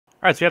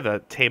All right, so you have the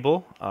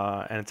table,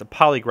 and it's a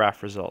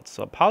polygraph result.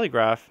 So a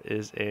polygraph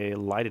is a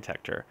lie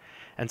detector.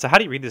 And so how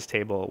do you read this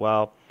table?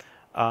 Well,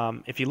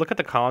 if you look at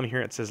the column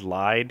here, it says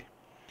lied.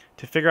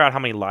 To figure out how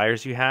many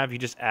liars you have, you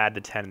just add the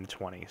 10 and the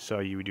 20. So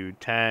you would do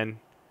 10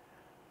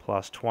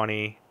 plus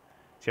 20.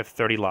 So you have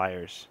 30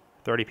 liars.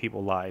 30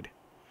 people lied.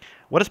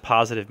 What does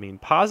positive mean?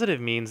 Positive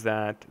means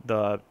that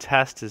the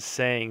test is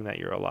saying that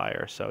you're a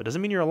liar. So it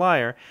doesn't mean you're a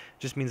liar.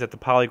 It just means that the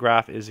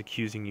polygraph is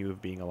accusing you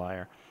of being a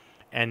liar.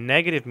 And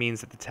negative means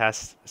that the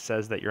test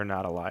says that you're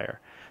not a liar.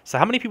 So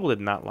how many people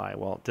did not lie?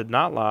 Well, did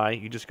not lie,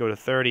 you just go to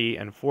 30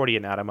 and 40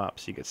 and add them up.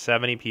 So you get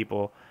 70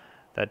 people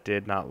that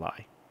did not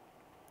lie.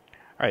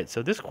 All right,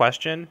 so this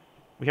question,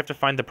 we have to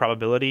find the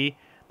probability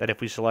that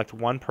if we select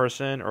one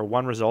person or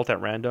one result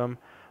at random,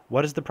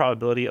 what is the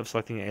probability of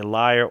selecting a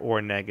liar or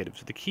negative?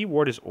 So the key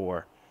word is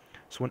or.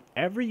 So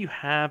whenever you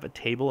have a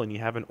table and you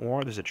have an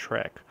or, there's a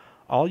trick.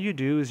 All you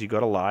do is you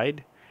go to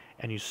lied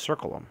and you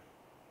circle them,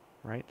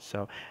 right?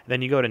 So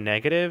then you go to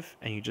negative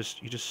and you just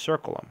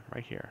circle them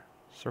right here.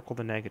 Circle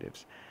the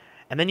negatives.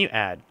 And then you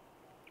add.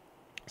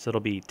 So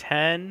it'll be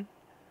 10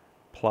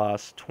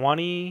 plus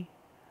 20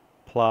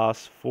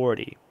 plus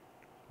 40.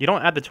 You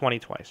don't add the 20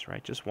 twice,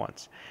 right? Just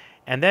once.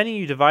 And then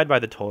you divide by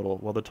the total.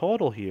 Well, the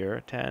total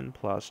here, 10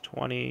 plus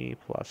 20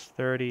 plus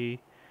 30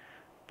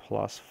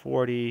 plus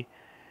 40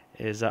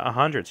 is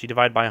 100. So you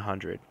divide by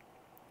 100.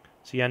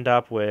 So you end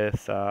up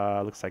with,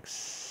 looks like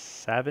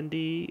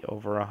 70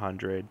 over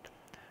 100,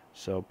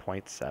 so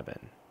 0.7.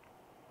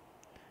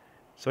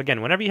 So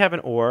again, whenever you have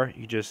an or,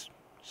 you just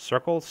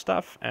circle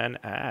stuff and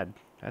add.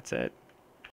 That's it.